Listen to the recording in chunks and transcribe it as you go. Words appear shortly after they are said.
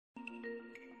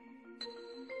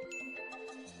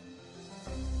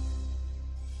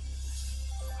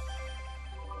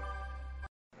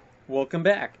Welcome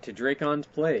back to Dracon's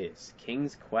Plays,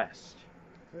 King's Quest.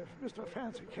 If Mr.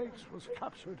 Fancy Cakes was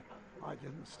captured, I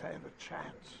didn't stand a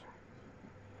chance.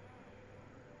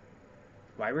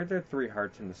 Why were there 3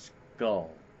 hearts in the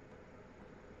skull?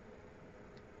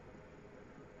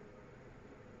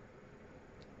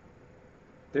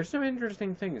 There's some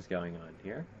interesting things going on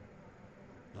here.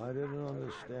 I didn't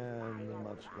understand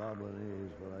much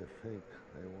Goblinese, but I think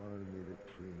they wanted me to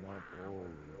clean up all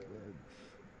the beds.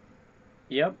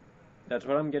 Yep, that's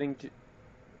what I'm getting to.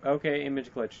 Okay,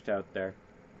 image glitched out there.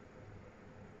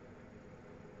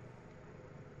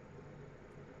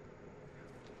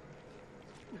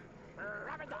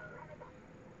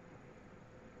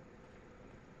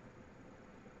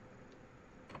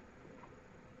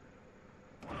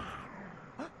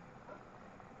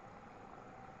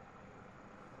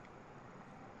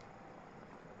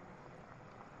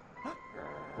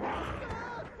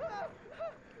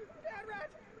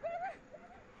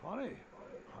 Funny,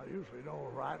 I usually know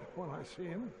a rat when I see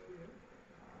him.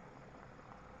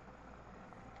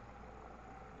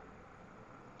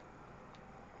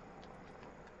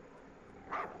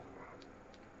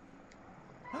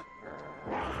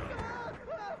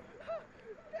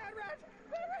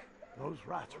 Those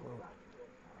rats will.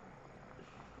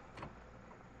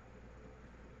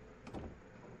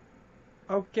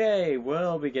 Okay,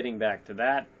 we'll be getting back to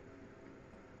that.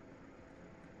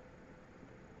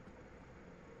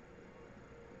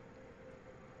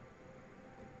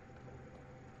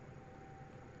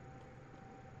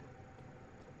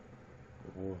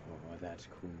 Whoa, that's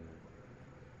cool.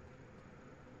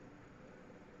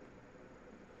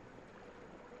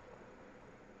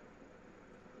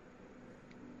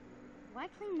 Why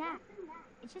clean that?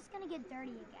 It's just gonna get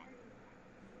dirty again.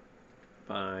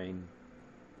 Fine.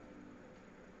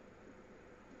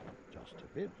 Just a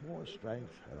bit more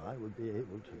strength, and I would be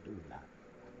able to do that.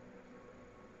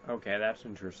 Okay, that's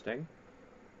interesting.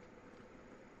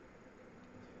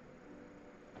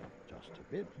 Just a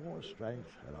bit more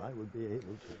strength, and I would be able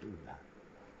to do that.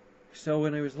 So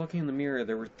when I was looking in the mirror,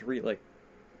 there were 3, like,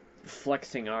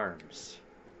 flexing arms.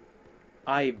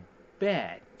 I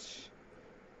bet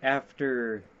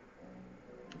after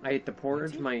I ate the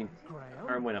porridge, my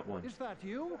arm went up 1. Is that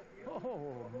you?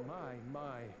 Oh,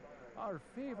 my. Our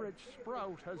favorite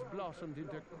sprout has blossomed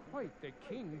into quite the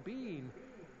king bean.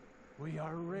 We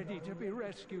are ready to be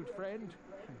rescued, friend.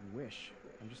 I wish.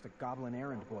 I'm just a goblin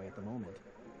errand boy at the moment.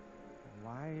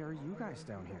 Why are you guys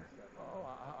down here? Oh,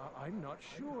 I'm not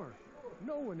sure.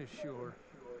 No one is sure.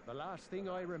 The last thing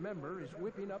I remember is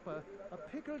whipping up a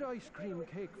pickled ice cream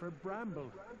cake for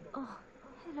Bramble. Oh,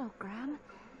 hello, Gram.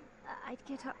 I'd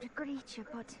get up to greet you,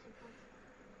 but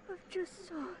I'm just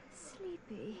so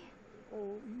sleepy.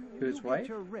 Oh, Whose you wife? get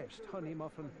your rest, honey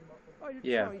muffin. I'll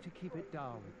Yeah. try to keep it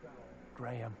down.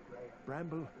 Graham,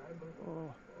 Bramble,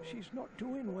 oh, she's not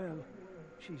doing well.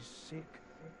 She's sick,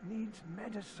 needs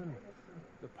medicine.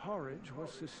 The porridge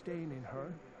was sustaining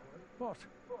her, but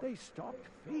they stopped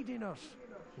feeding us.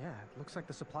 Yeah, it looks like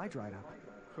the supply dried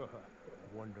up.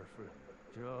 Wonderful.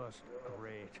 Just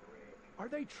great. Are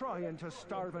they trying to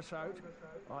starve us out?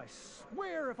 I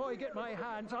swear if I get my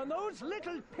hands on those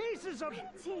little pieces of...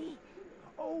 Fancy!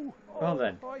 Well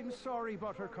then. I'm sorry,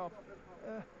 Buttercup.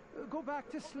 Go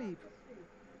back to sleep.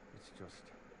 It's just...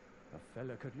 a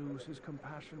fella could lose his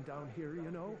compassion down here, you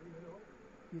know.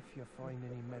 If you find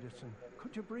any medicine,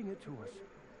 could you bring it to us?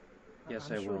 Yes,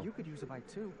 I'm I sure will. you could use a bite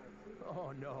too.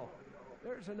 Oh, no.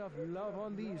 There's enough love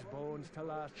on these bones to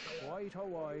last quite a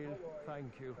while.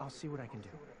 Thank you. I'll see what I can do.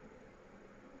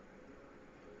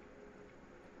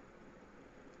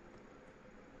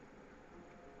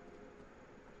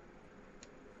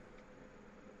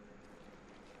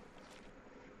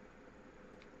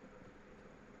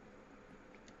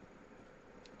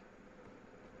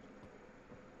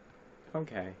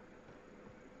 Okay.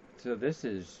 So this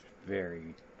is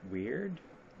very weird.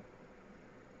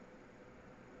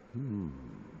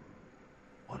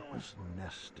 What was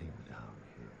nesting down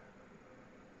here?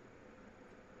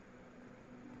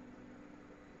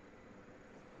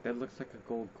 That looks like a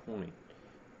gold coin.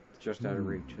 It's just out of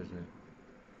reach, isn't it?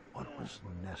 What was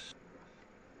nesting?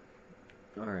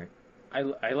 Alright.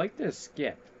 I like this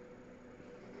skip.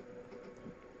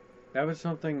 That was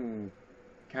something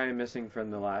kind of missing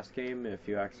from the last game if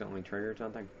you accidentally triggered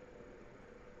something.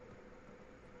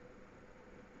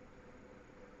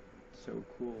 So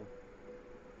cool.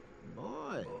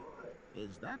 Boy,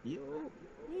 is that you?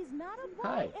 He's not a boy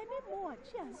Hi. anymore,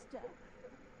 Chester.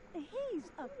 He's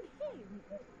a king.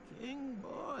 King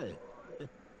boy.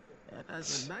 That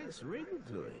has a nice ring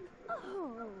to it.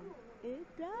 Oh, it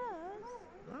does.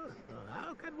 Oh,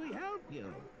 how can we help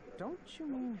you? Don't you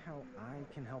mean how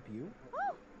I can help you?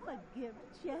 Oh, forgive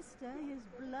Chester. His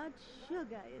blood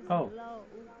sugar is Oh. low.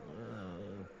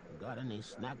 Got any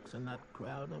snacks in that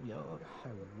crowd of yours? I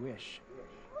wish.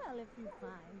 Well, if you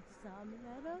find some,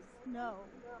 let us know.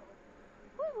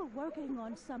 We were working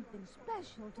on something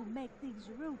special to make these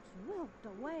roots wilt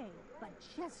away, but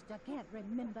Chester can't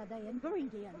remember the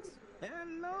ingredients.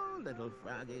 Hello, little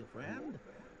froggy friend.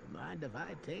 Mind if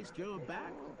I taste your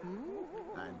back?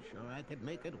 I'm sure I could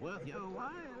make it worth your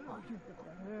while. Oh, you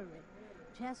better hurry.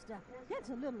 Chester gets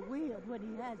a little weird when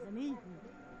he hasn't eaten.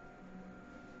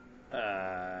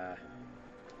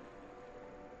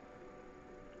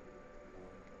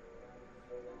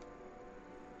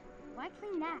 Why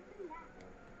clean that?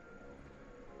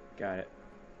 Got it.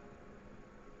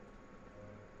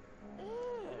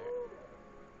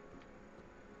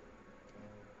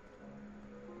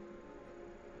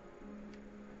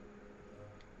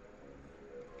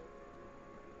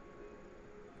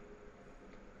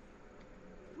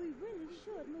 We really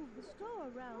should move the store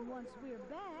around once we're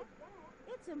back.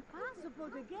 It's impossible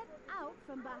to get out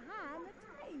from behind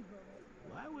the table.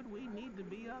 Why would we need to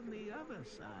be on the other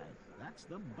side? That's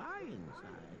the buying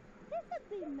side. It'd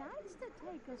be nice to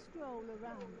take a stroll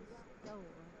around the store.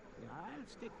 I'll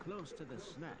stick close to the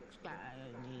snacks.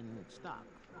 I mean, stock.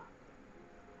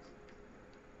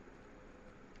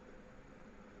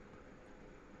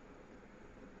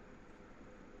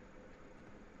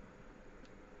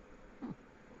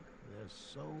 They're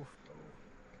so...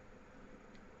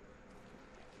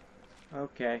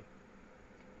 Okay.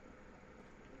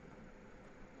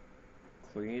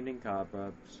 Cleaning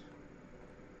cobwebs.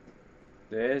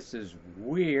 This is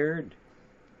weird,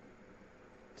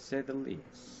 to say the least.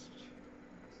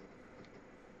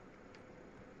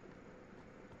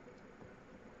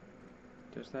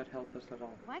 Does that help us at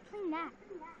all? Why clean that?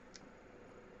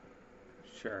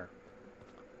 Sure.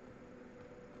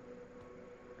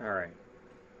 Alright.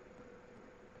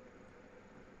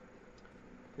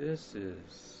 This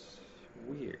is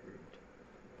weird.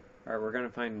 Alright, we're gonna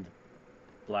find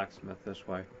blacksmith this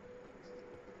way.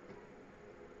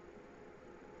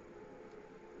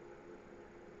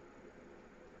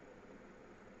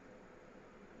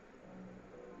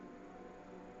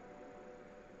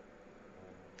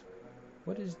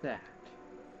 What is that?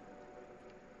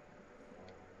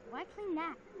 Why clean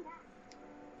that?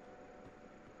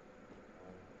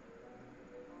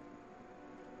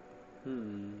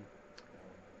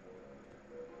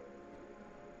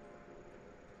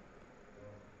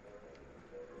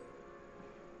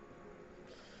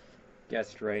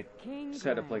 Guessed right. King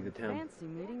Set up Graham, like the town. Fancy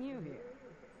meeting you here.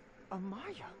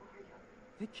 Amaya?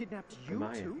 They kidnapped you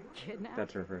Amaya. too? Kidnapped?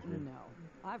 That's her first name. No.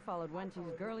 I followed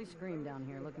Wenty's girly scream down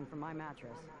here looking for my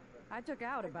mattress. I took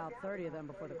out about 30 of them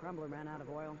before the crumbler ran out of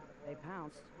oil. They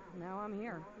pounced. Now I'm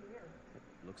here.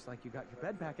 Looks like you got your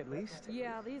bed back at least.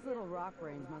 Yeah, these little rock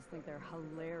brains must think they're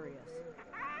hilarious.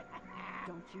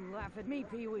 Don't you laugh at me,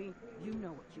 Pee-wee. You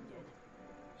know what you did.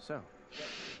 So,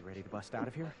 you ready to bust out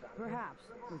of here? Perhaps,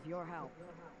 with your help.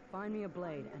 Find me a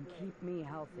blade and keep me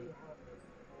healthy.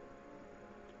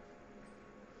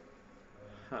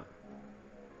 Huh.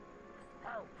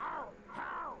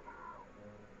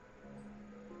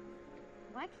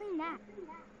 Why clean that?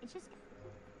 It's just...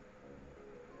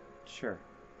 Sure.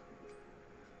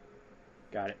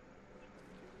 Got it.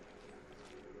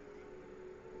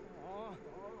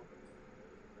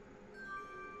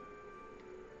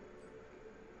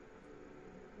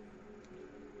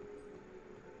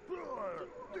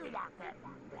 Do not get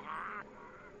back.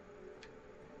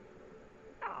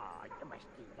 Oh, you must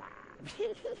do that.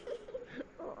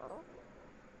 Oh.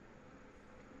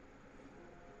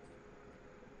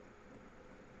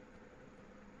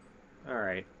 All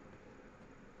right.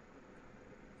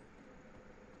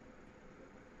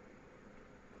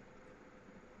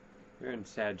 You're in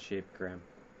sad shape, Graham.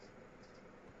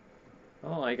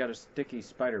 Oh, I got a sticky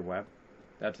spider web.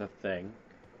 That's a thing,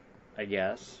 I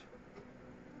guess.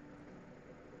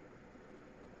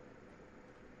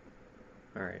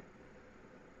 All right.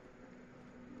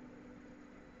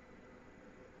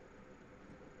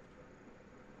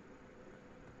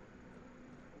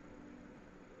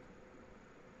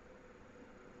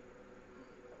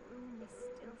 The room is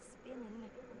still spinning.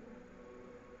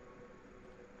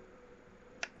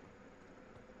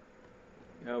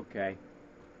 Okay.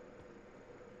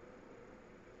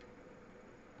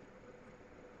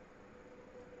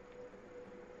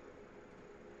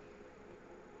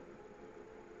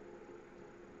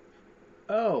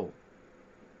 Oh,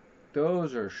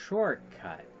 those are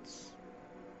shortcuts.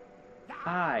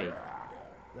 Hi.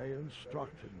 They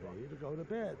instructed me to go to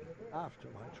bed after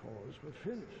my chores were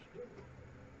finished.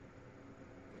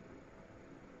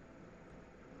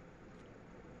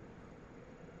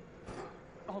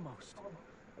 Almost.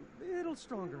 A little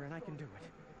stronger and I can do it.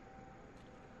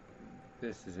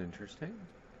 This is interesting.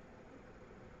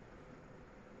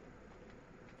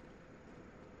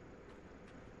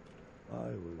 I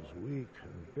was weak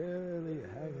and barely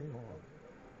hanging on.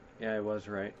 Yeah, I was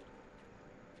right.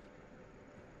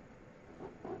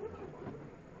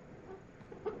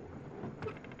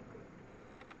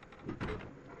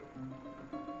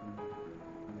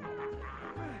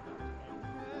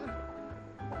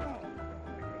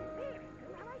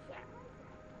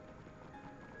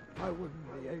 I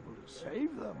wouldn't be able to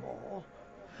save them all.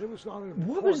 It was not important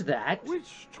What was that?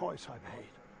 which choice I made,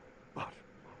 but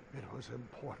it was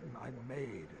important I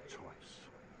made a choice.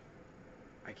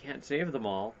 I can't save them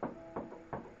all.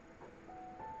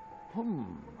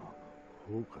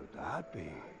 Who could that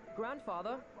be?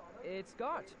 Grandfather, it's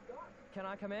Gart. Can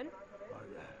I come in?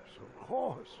 Yes, of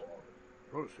course.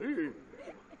 Proceed.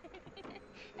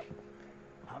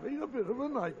 Having a bit of a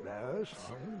nightmare,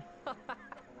 son?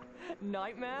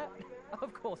 Nightmare?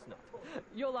 Of course not.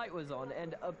 Your light was on,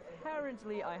 and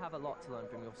apparently I have a lot to learn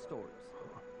from your stories.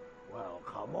 Well,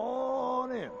 come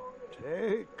on in.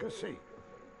 Take a seat.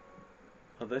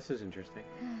 Oh, this is interesting.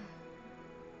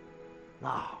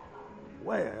 Now,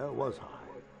 where was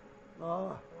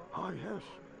I? Yes.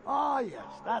 Ah,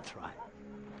 yes, that's right.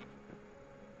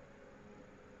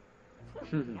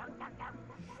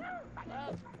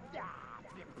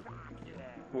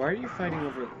 Why are you fighting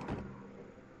over...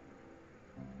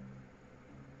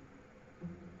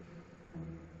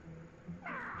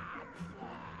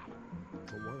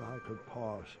 From what I could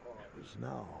parse, it was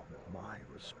now my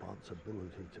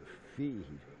responsibility to feed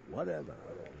whatever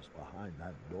was behind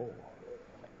that door.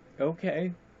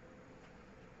 Okay.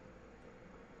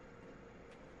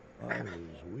 I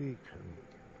was weak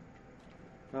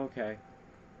and Okay.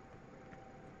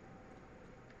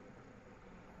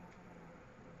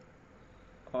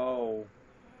 Oh.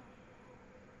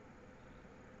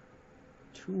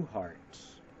 2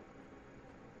 hearts.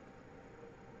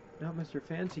 Not Mr.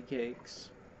 Fancy Cakes.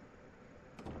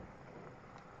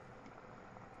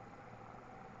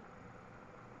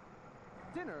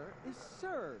 Dinner is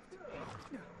served.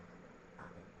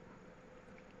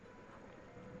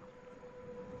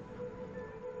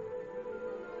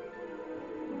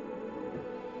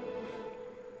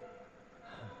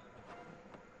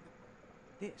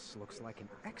 This looks like an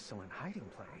excellent hiding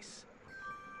place.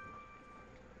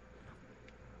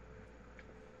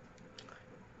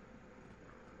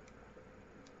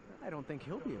 I don't think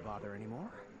he'll be a bother anymore.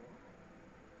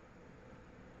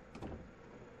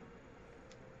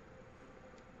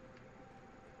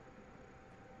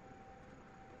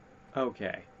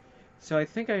 Okay. So I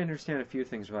think I understand a few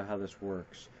things about how this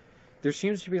works. There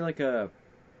seems to be like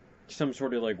some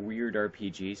sort of like weird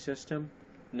RPG system,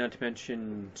 not to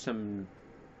mention some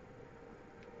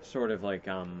sort of like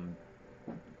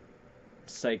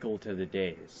cycle to the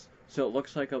days. So it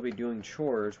looks like I'll be doing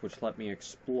chores which let me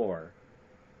explore.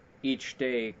 Each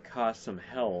day costs some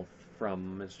health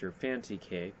from Mr. Fancy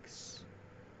Cakes.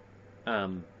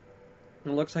 It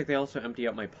looks like they also empty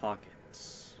out my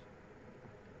pockets.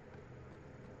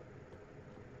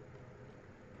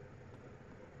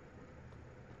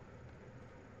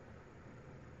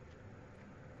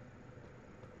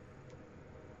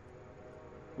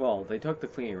 Well, they took the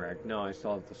cleaning rag. No, I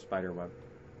still have the spider web.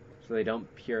 So they don't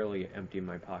purely empty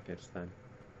my pockets then.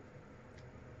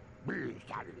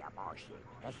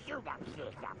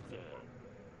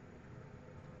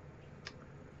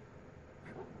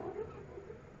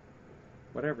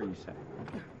 Whatever you say.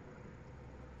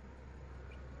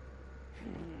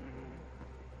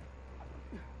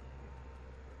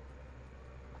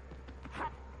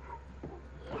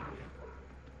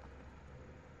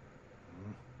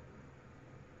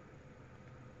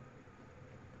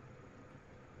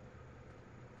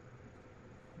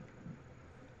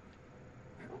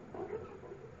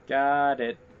 Got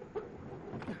it.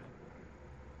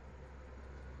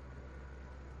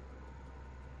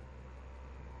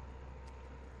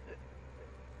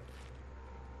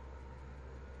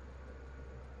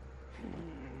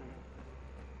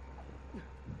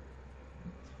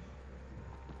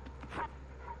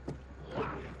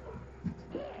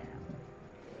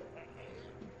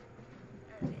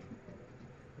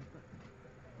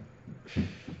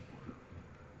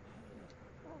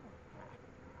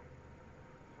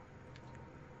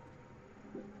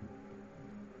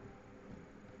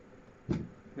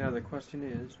 Now the question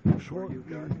is, short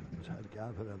gardens had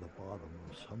gathered at the bottom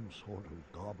of some sort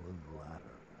of goblin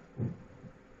ladder.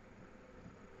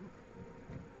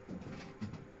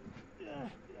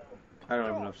 I don't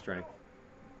have enough strength.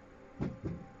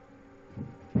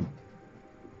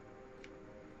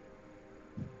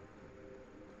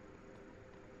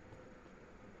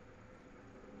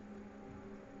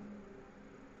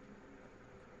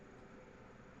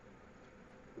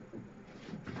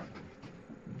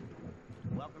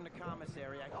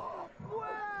 commissary.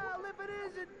 Well, if it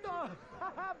isn't... Oh,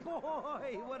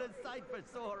 boy, what a sight for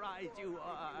sore eyes you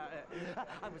are.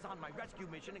 I was on my rescue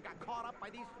mission and got caught up by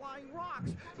these flying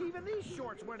rocks. Even these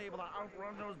shorts weren't able to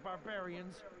outrun those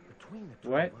barbarians. Between the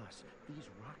two of us, these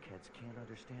rockheads can't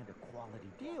understand a quality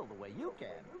deal the way you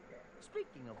can.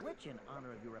 Speaking of which, in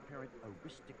honor of your apparent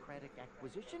aristocratic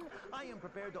acquisition, I am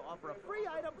prepared to offer a free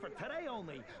item for today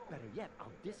only. Better yet,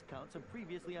 I'll discount some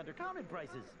previously undercounted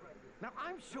prices. Now,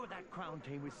 I'm sure that crown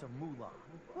came with some moolah.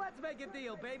 Let's make a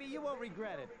deal, baby. You won't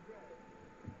regret it.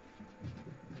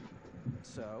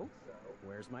 So,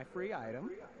 where's my free item?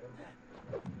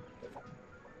 Of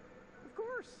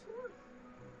course.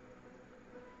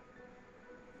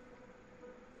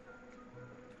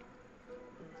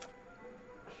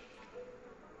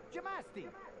 Jamasti.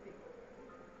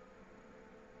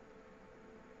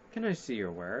 Can I see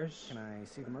your wares? Can I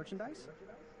see the merchandise?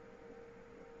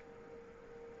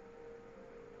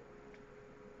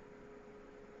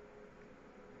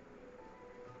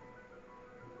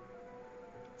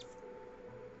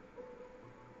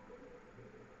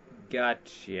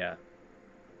 Gotcha.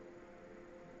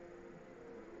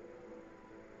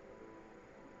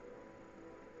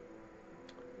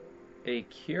 A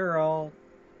cure-all,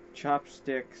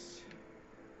 chopsticks.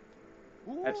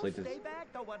 Ooh, Actually, stay back.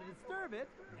 Don't want to disturb it.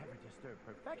 Never disturb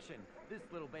perfection. This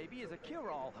little baby is a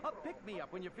cure-all, a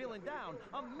pick-me-up when you're feeling down,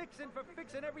 a mixin' for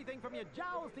fixing everything from your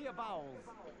jowls to your bowels.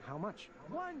 How much?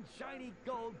 1 shiny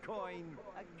gold coin.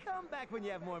 Come back when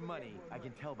you have more money. I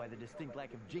can tell by the distinct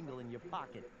lack of jingle in your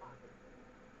pocket.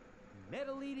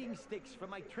 Metal eating sticks for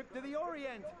my trip to the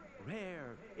Orient.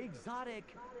 Rare,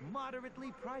 exotic,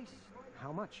 moderately priced.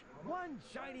 How much? 1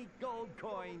 shiny gold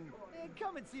coin.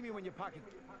 Come and see me when your pocket...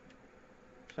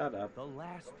 Shut up. The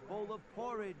last bowl of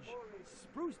porridge,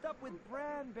 spruced up with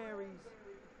branberries.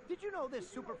 Did you know this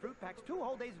superfruit packs 2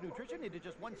 whole days of nutrition into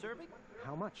just 1 serving?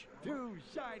 How much? 2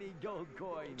 shiny gold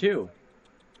coins. 2.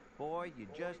 Boy, you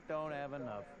just don't have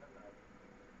enough.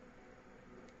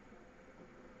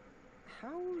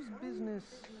 How's business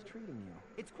treating you?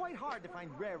 It's quite hard to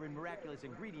find rare and miraculous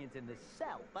ingredients in this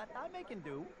cell, but I'm making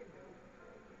do.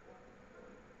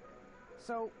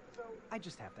 So, I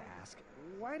just have to ask,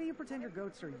 why do you pretend your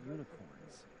goats are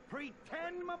unicorns?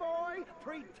 Pretend, my boy!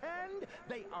 Pretend!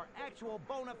 They are actual,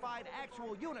 bona fide,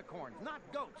 actual unicorns, not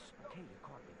goats. Okay, you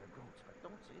caught me, they're goats, but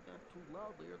don't say that too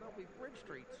loudly or they'll be bridge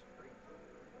streets.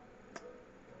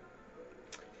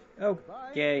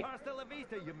 Okay. Hasta la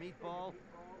vista, you meatball.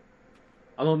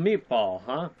 I'm a meatball,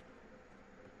 huh?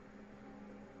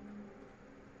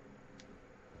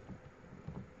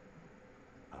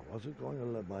 I wasn't going to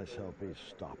let myself be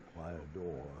stopped by a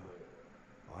door.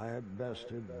 I had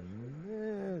bested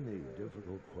many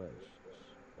difficult quests,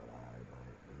 but I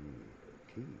might need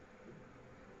a key.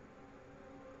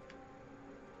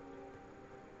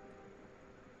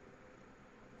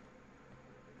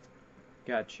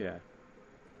 Gotcha.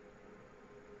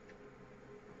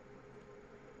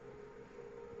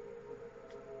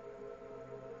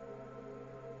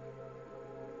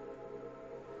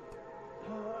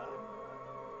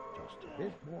 Just a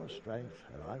bit more strength,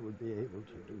 and I would be able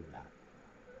to do that.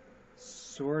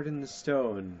 Sword in the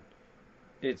stone.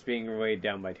 It's being weighed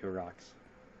down by 2 rocks.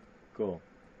 Cool.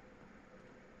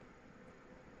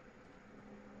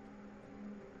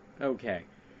 Okay.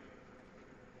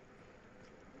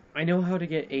 I know how to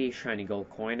get a shiny gold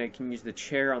coin. I can use the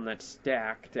chair on that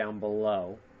stack down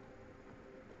below,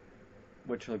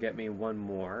 which will get me 1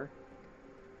 more.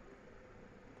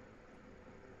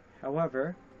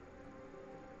 However,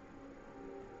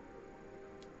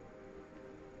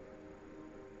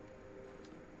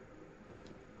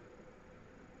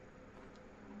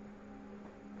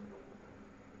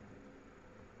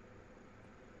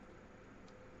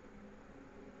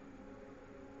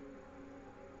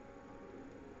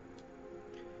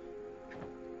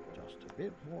 just a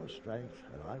bit more strength,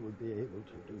 and I would be able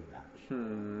to do that.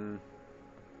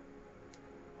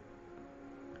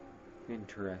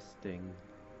 Interesting.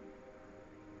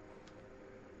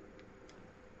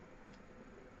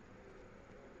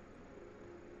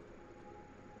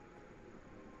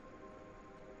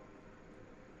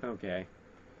 Okay.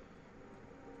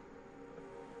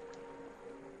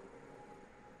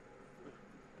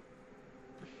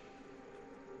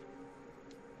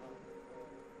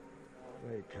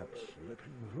 They kept slipping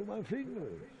through my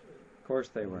fingers. Of course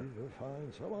they were. I need to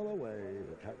find some other way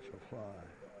to catch a fly.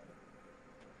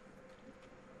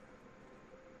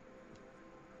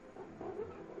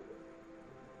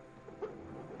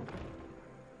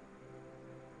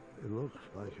 It looks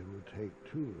like it would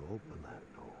take 2 to open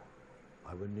that door.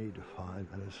 I would need to find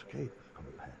an escape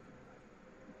companion.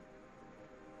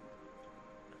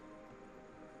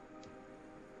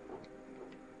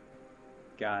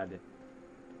 God.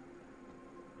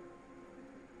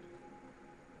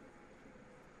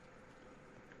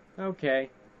 Okay.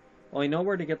 Well, I know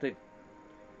where to get the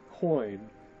coin.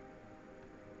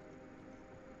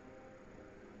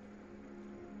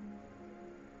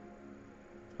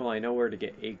 Well, I know where to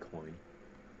get a coin.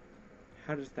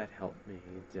 How does that help me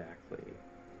exactly?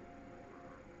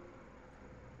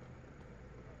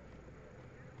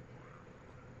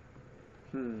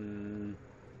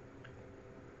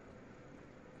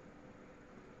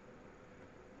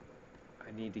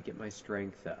 I need to get my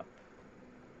strength up.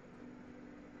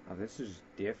 Oh, this is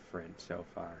different so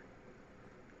far.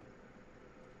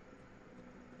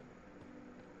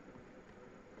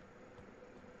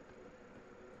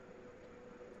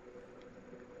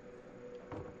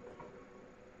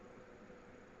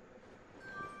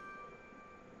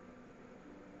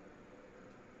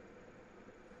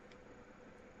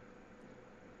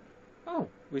 Oh,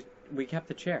 we kept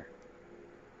the chair.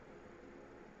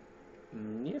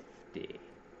 Nifty.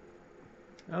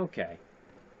 Okay.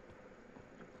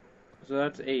 So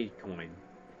that's a coin.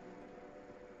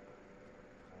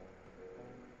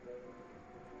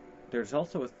 There's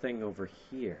also a thing over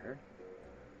here.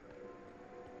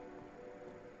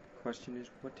 Question is,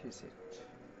 what is it?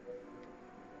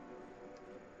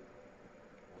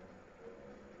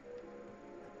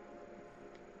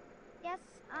 Yes,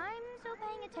 I'm still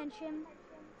paying attention.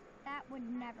 That would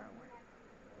never work.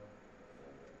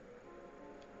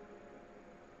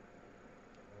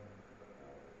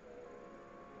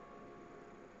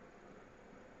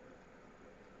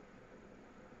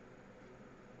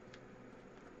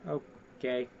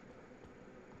 Okay.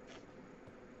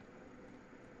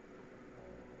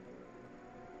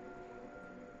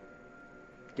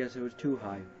 Guess it was too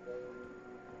high.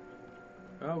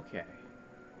 Okay.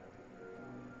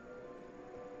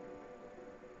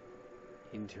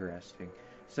 Interesting.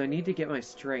 So I need to get my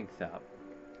strength up.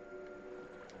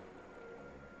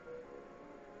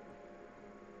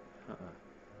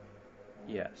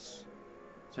 Yes.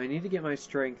 So I need to get my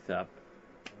strength up.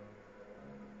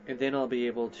 And then I'll be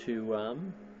able to,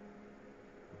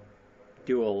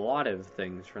 do a lot of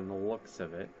things from the looks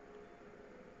of it.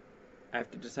 I have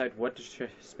to decide what to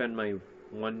spend my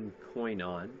 1 coin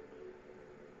on.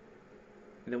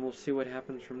 And then we'll see what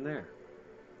happens from there.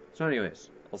 So anyways,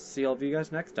 I'll see all of you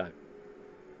guys next time.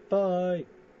 Bye!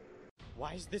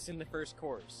 Why is this in the first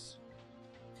course?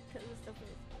 Because it's the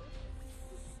first course.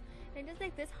 And just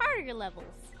like this, harder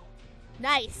levels.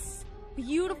 Nice.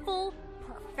 Beautiful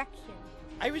perfection.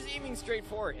 I was aiming straight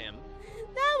for him.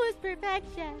 That was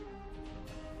perfection.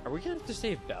 Are we gonna have to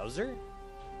save Bowser?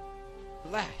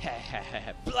 Black!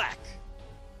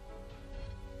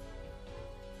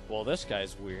 Well, this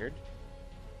guy's weird.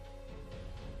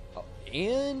 Oh,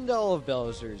 and all of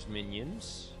Bowser's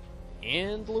minions.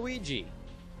 And Luigi.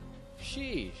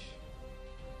 Sheesh.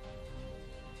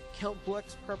 Count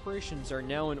Bleck's preparations are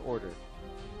now in order.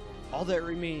 All that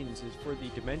remains is for the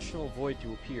dimensional void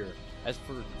to appear, as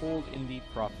foretold in the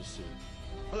prophecy.